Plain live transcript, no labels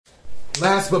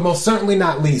Last but most certainly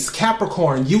not least,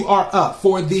 Capricorn, you are up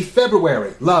for the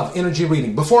February Love Energy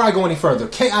Reading. Before I go any further,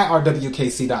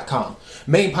 KIRWKC.com,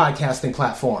 main podcasting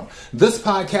platform. This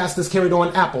podcast is carried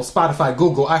on Apple, Spotify,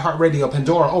 Google, iHeartRadio,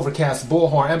 Pandora, Overcast,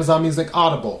 Bullhorn, Amazon Music,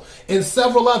 Audible, and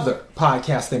several other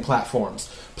podcasting platforms.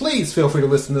 Please feel free to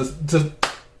listen to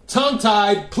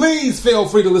tongue-tied, please feel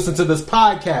free to listen to this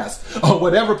podcast on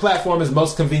whatever platform is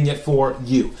most convenient for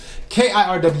you.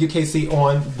 KIRWKC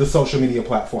on the social media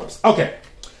platforms. Okay,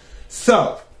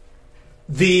 so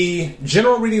the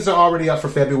general readings are already up for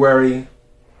February.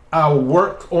 I'll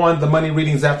work on the money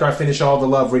readings after I finish all the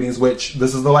love readings, which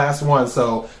this is the last one,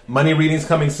 so money readings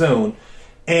coming soon.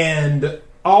 And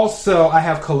also, I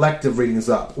have collective readings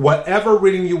up. Whatever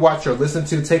reading you watch or listen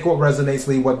to, take what resonates,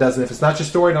 leave what doesn't. If it's not your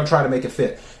story, don't try to make it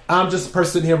fit. I'm just a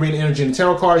person here reading energy and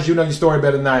tarot cards. You know your story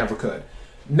better than I ever could.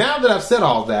 Now that I've said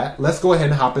all that, let's go ahead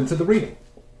and hop into the reading.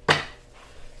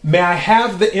 May I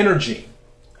have the energy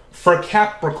for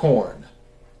Capricorn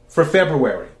for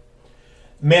February?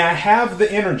 May I have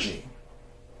the energy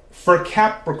for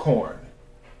Capricorn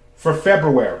for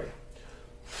February?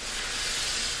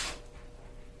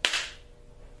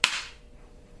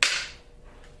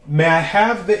 May I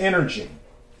have the energy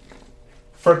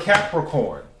for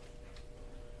Capricorn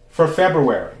for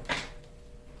February?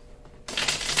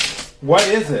 What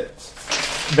is it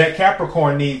that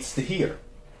Capricorn needs to hear?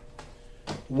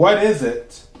 What is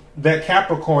it that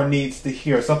Capricorn needs to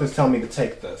hear? Something's telling me to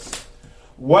take this.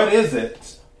 What is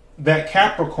it that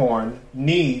Capricorn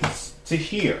needs to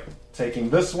hear?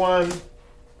 Taking this one.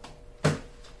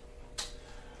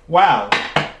 Wow.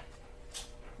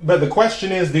 But the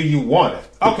question is, do you want it?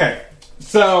 Okay,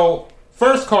 so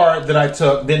first card that I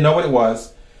took, didn't know what it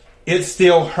was. It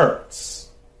still hurts.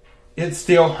 It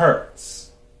still hurts.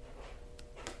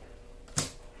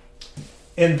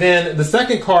 And then the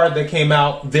second card that came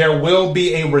out, there will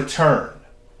be a return.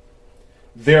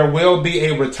 There will be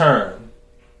a return.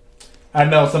 I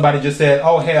know somebody just said,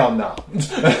 oh, hell no.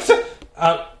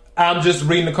 I'm just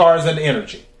reading the cards and the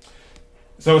energy.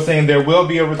 So it's saying there will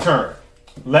be a return.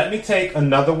 Let me take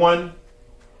another one.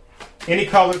 Any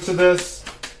color to this?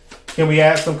 Can we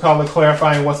add some color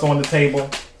clarifying what's on the table?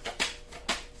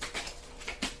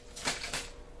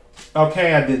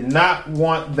 Okay, I did not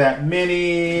want that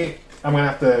many. I'm going to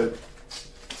have to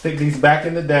stick these back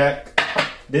in the deck.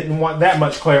 Didn't want that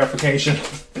much clarification.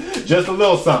 Just a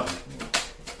little something.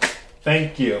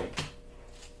 Thank you.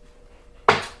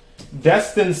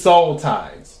 Destined soul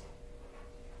ties.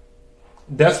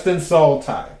 Destined soul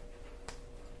tie.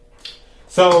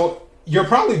 So you're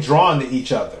probably drawn to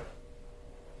each other,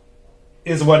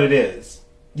 is what it is.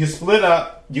 You split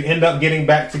up, you end up getting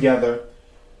back together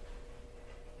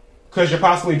because you're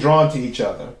possibly drawn to each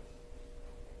other.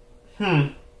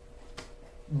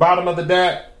 Bottom of the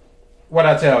deck, what'd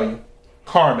I tell you?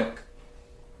 Karmic.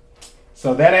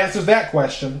 So that answers that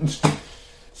question.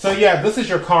 So yeah, this is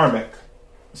your karmic.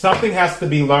 Something has to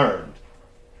be learned.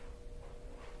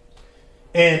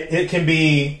 And it can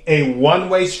be a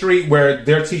one-way street where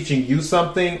they're teaching you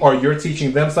something or you're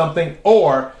teaching them something,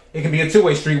 or it can be a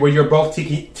two-way street where you're both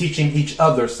teaching each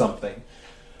other something.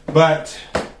 But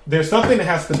there's something that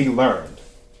has to be learned.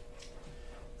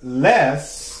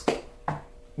 Let's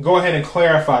go ahead and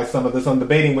clarify some of this. I'm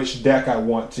debating which deck I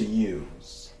want to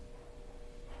use.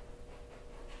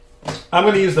 I'm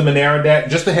going to use the Monera deck.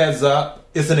 Just a heads up,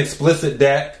 it's an explicit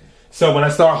deck. So when I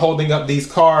start holding up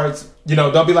these cards,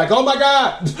 don't be like, oh my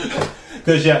God.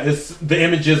 Because yeah, the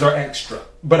images are extra.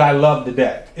 But I love the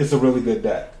deck. It's a really good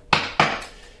deck.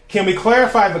 Can we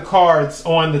clarify the cards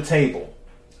on the table?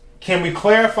 Can we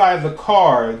clarify the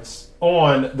cards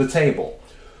on the table?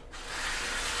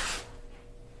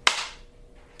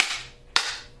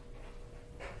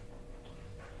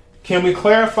 Can we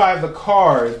clarify the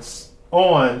cards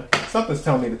on... Something's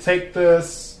telling me to take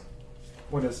this.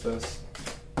 What is this?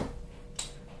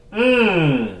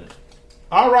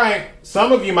 All right.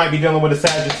 Some of you might be dealing with a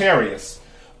Sagittarius.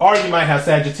 Or you might have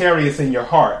Sagittarius in your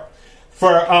heart.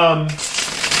 For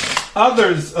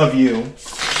others of you...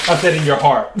 I said in your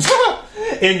heart.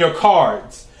 In your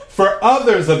cards. For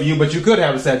others of you, but you could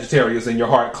have a Sagittarius in your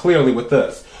heart, clearly with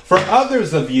this. For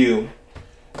others of you,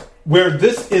 where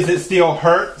this is, it still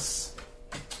hurts.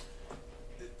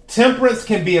 Temperance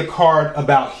can be a card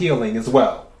about healing as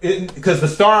well. Because the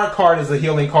Star card is a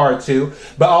healing card too,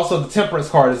 but also the Temperance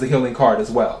card is a healing card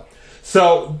as well.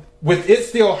 So with it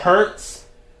still hurts,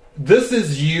 this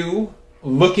is you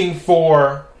looking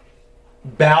for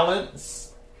balance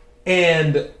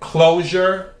and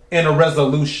closure and a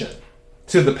resolution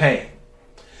to the pain.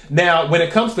 Now, when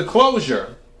it comes to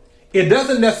closure, it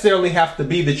doesn't necessarily have to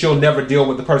be that you'll never deal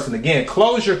with the person again.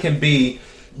 Closure can be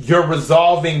You're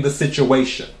resolving the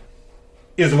situation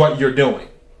is what you're doing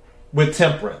with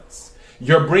temperance.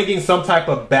 You're bringing some type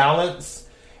of balance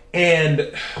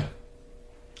and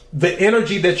the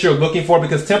energy that you're looking for,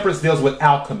 because temperance deals with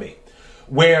alchemy,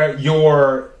 where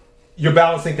you're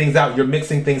balancing things out, you're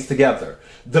mixing things together.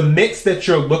 The mix that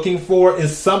you're looking for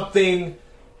is something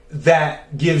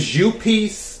that gives you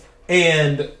peace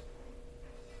and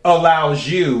allows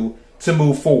you to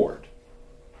move forward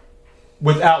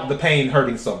without the pain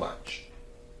hurting so much.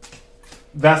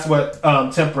 That's what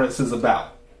temperance is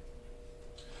about.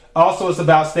 Also, it's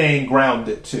about staying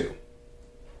grounded too.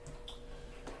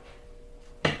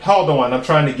 Hold on, I'm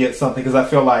trying to get something because I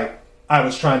feel like I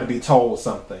was trying to be told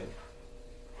something.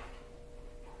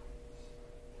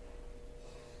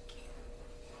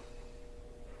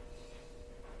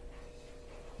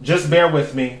 Just bear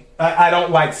with me. I don't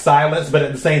like silence, but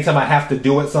at the same time I have to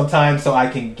do it sometimes so I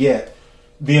can get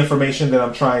the information that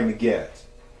I'm trying to get.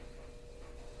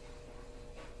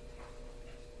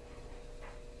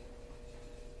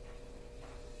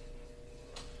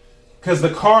 Because the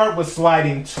card was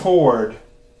sliding toward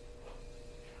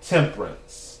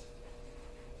temperance.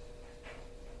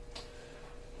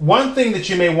 One thing that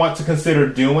you may want to consider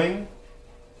doing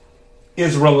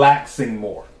is relaxing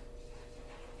more.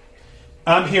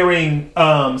 I'm hearing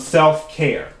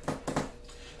self-care.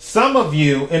 Some of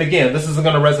you, and again, this isn't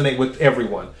going to resonate with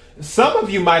everyone. Some of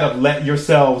you might have let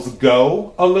yourselves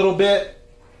go a little bit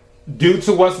due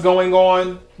to what's going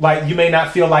on. Like you may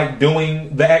not feel like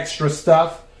doing the extra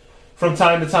stuff from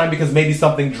time to time because maybe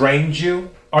something drained you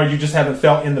or you just haven't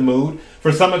felt in the mood.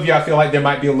 For some of you, I feel like there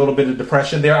might be a little bit of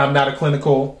depression there. I'm not a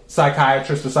clinical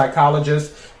psychiatrist or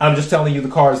psychologist. I'm just telling you the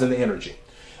cards and the energy.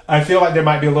 I feel like there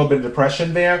might be a little bit of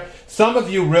depression there. Some of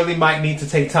you really might need to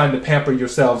take time to pamper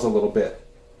yourselves a little bit.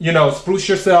 You know, spruce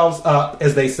yourselves up,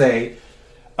 as they say.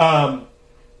 That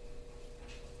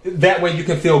way you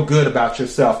can feel good about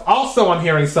yourself. Also, I'm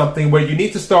hearing something where you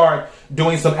need to start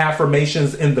doing some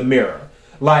affirmations in the mirror.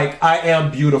 Like, I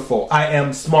am beautiful. I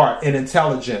am smart and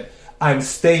intelligent. I'm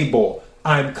stable.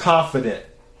 I'm confident.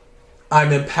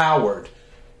 I'm empowered.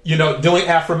 You know, doing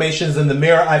affirmations in the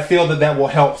mirror, I feel that that will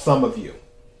help some of you.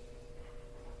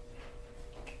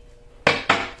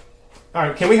 All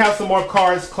right, can we have some more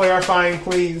cards clarifying,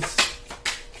 please?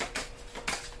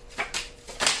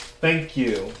 Thank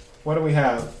you. What do we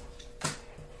have?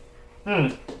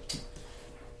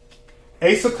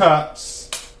 Ace of Cups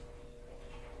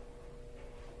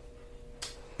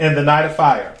and the Knight of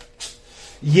Fire.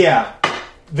 Yeah,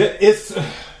 it's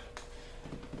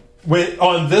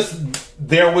on this.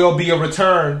 There will be a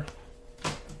return.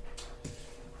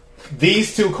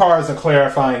 These two cards are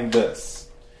clarifying this.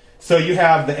 So you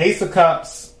have the Ace of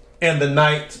Cups and the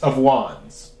Knight of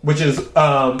Wands, which is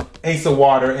Ace of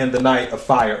Water and the Knight of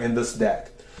Fire in this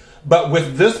deck. But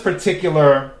with this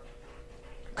particular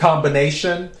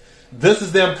combination, this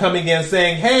is them coming in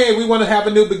saying, hey, we want to have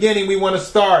a new beginning. We want to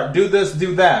start. Do this,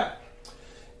 do that.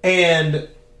 And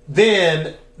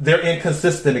then they're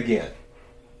inconsistent again,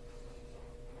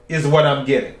 is what I'm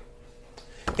getting.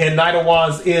 And Knight of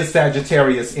Wands is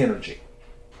Sagittarius energy.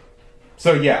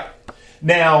 So yeah.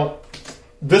 Now,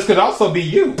 this could also be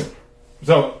you.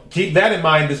 So keep that in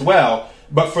mind as well.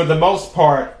 But for the most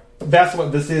part, that's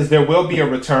what this is. There will be a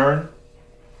return,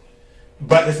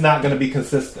 but it's not going to be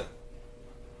consistent.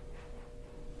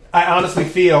 I honestly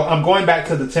feel, I'm going back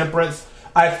to the Temperance.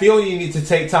 I feel you need to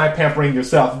take time pampering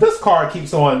yourself. This card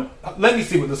keeps on. Let me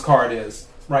see what this card is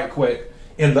right quick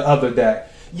in the other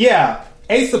deck. Yeah,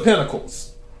 Ace of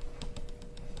Pentacles.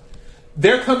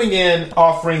 They're coming in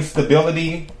offering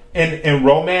stability and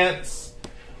romance,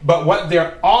 but what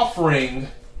they're offering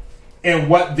and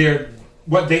what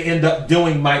they end up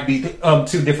doing might be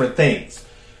two different things.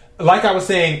 Like I was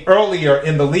saying earlier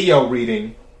in the Leo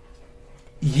reading,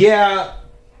 yeah,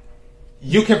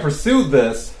 you can pursue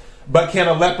this, but can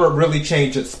a leopard really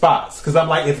change its spots? Because I'm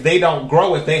like, if they don't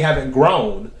grow, if they haven't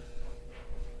grown,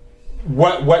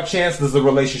 what chance does the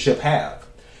relationship have?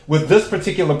 With this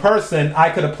particular person, I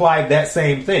could apply that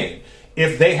same thing.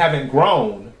 If they haven't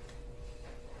grown,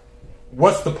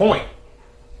 what's the point?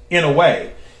 In a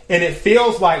way. And it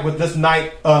feels like with this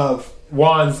Knight of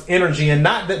Wands energy, and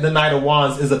not that the Knight of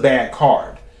Wands is a bad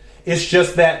card. It's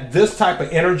just that this type of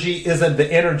energy isn't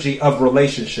the energy of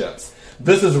relationships.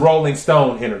 This is Rolling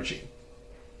Stone energy,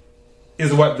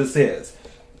 is what this is.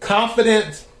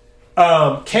 Confident,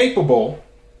 capable,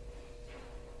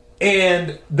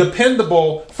 and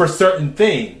dependable for certain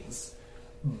things.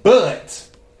 But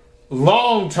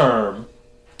long term,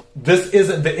 this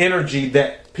isn't the energy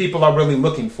that people are really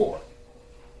looking for.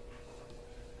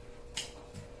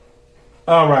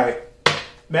 All right.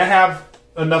 May I have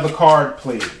another card,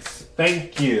 please.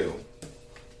 Thank you.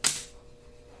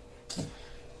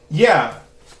 Yeah.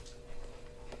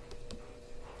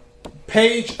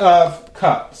 Page of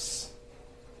Cups.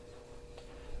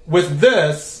 With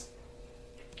this,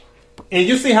 and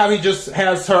you see how he just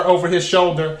has her over his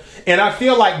shoulder? And I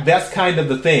feel like that's kind of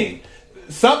the thing.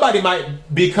 Somebody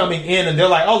might be coming in and they're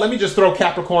like, oh, let me just throw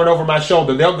Capricorn over my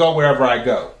shoulder. They'll go wherever I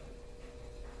go.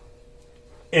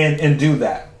 And do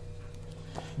that.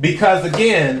 Because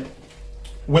again,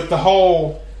 with the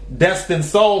whole destined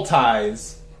soul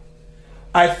ties,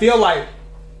 I feel like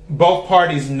both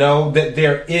parties know that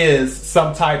there is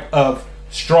some type of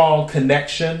strong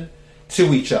connection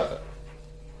to each other.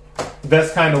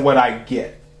 That's kind of what I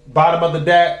get. Bottom of the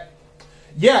deck,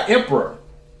 yeah, Emperor.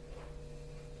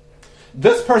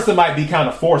 This person might be kind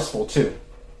of forceful too.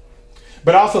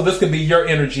 But also this could be your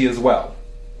energy as well.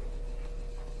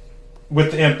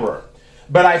 With the Emperor.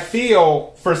 But I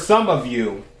feel for some of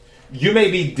you, you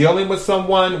may be dealing with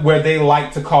someone where they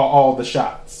like to call all the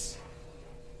shots.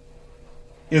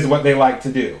 Is what they like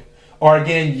to do. Or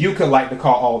again, you could like to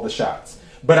call all the shots.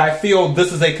 But I feel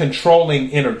this is a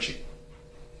controlling energy.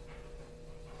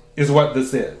 Is what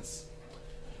this is.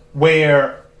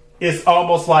 Where it's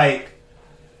almost like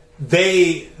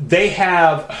they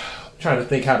have, I'm trying to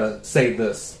think how to say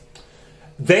this.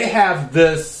 They have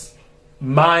this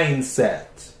mindset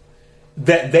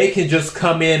that they can just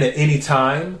come in at any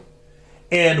time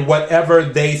and whatever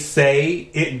they say,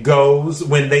 it goes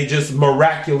when they just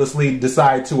miraculously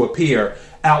decide to appear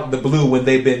out the blue when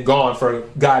they've been gone for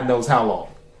God knows how long.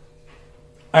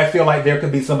 I feel like there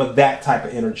could be some of that type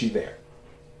of energy there.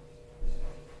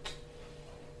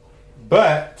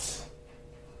 But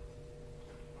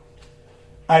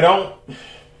I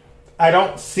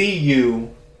don't see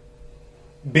you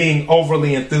being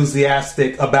overly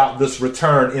enthusiastic about this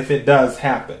return if it does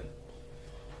happen.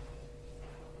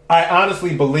 I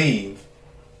honestly believe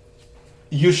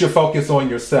you should focus on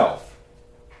yourself,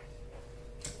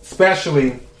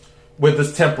 especially with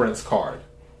this Temperance card.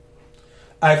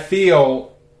 I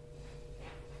feel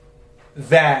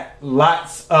that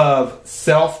lots of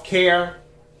self-care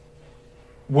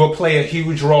will play a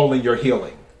huge role in your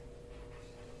healing.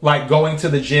 Like going to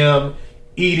the gym,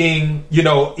 eating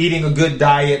a good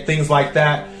diet, things like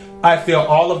that. I feel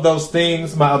all of those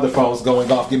things. My other phone's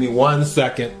going off. Give me 1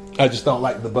 second. I just don't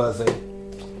like the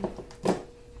buzzing.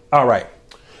 All right.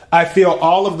 I feel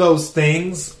all of those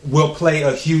things will play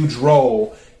a huge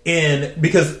role in,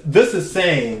 because this is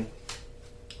saying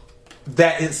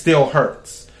that it still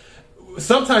hurts.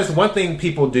 Sometimes one thing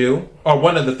people do, or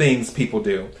one of the things people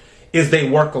do, is they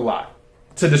work a lot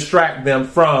to distract them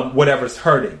from whatever's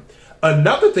hurting.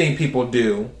 Another thing people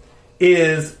do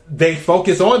is they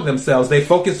focus on themselves. They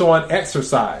focus on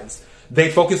exercise.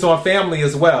 They focus on family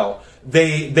as well.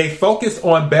 They focus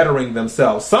on bettering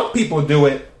themselves. Some people do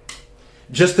it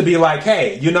just to be like,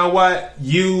 hey, you know what?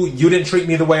 You didn't treat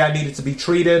me the way I needed to be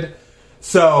treated.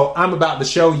 So I'm about to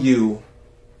show you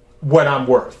what I'm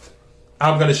worth.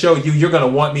 I'm going to show you, you're going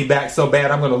to want me back so bad.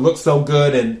 I'm going to look so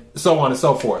good, and so on and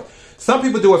so forth. Some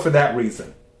people do it for that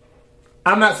reason.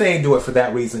 I'm not saying do it for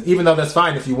that reason, even though that's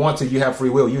fine. If you want to, you have free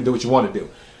will. You can do what you want to do.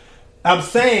 I'm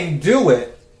saying do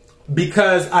it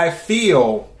because I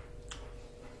feel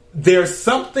there's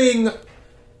something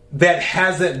that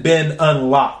hasn't been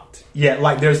unlocked yet.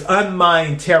 Like there's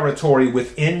unmined territory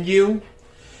within you.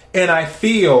 And I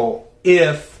feel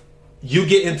if you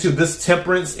get into this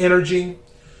temperance energy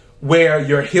where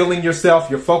you're healing yourself,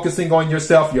 you're focusing on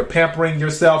yourself, you're pampering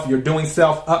yourself, you're doing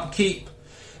self-upkeep,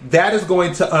 that is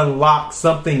going to unlock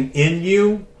something in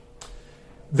you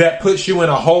that puts you in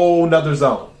a whole nother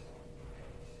zone.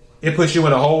 It puts you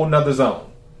in a whole nother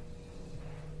zone.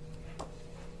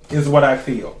 Is what I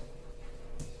feel.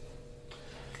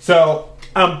 So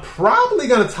I'm probably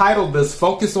going to title this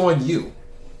Focus on You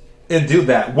and do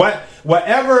that.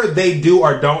 Whatever they do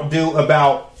or don't do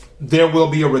about there will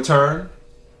be a return,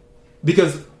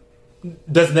 because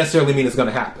doesn't necessarily mean it's going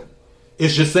to happen.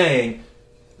 It's just saying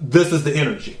this is the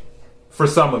energy for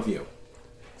some of you.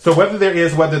 So whether there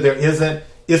is, whether there isn't,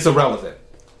 it's irrelevant.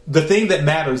 The thing that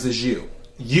matters is you.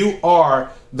 You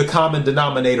are the common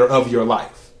denominator of your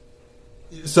life.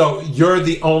 So you're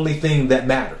the only thing that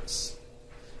matters.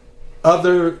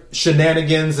 Other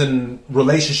shenanigans and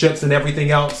relationships and everything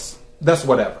else, that's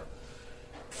whatever.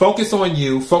 Focus on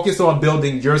you. Focus on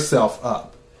building yourself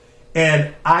up.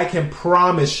 And I can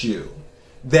promise you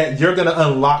that you're going to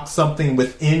unlock something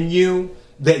within you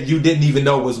that you didn't even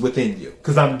know was within you.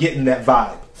 Because I'm getting that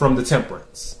vibe from the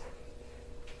Temperance.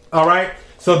 All right?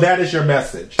 So that is your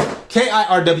message.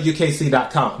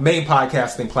 KIRWKC.com, main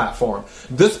podcasting platform.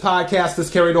 This podcast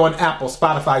is carried on Apple,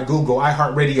 Spotify, Google,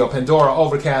 iHeartRadio, Pandora,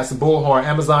 Overcast, Bullhorn,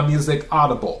 Amazon Music,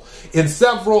 Audible, and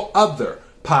several other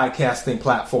podcasting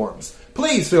platforms.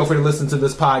 Please feel free to listen to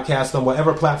this podcast on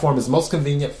whatever platform is most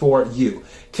convenient for you.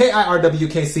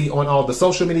 KIRWKC on all the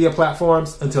social media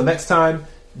platforms. Until next time,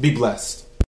 be blessed.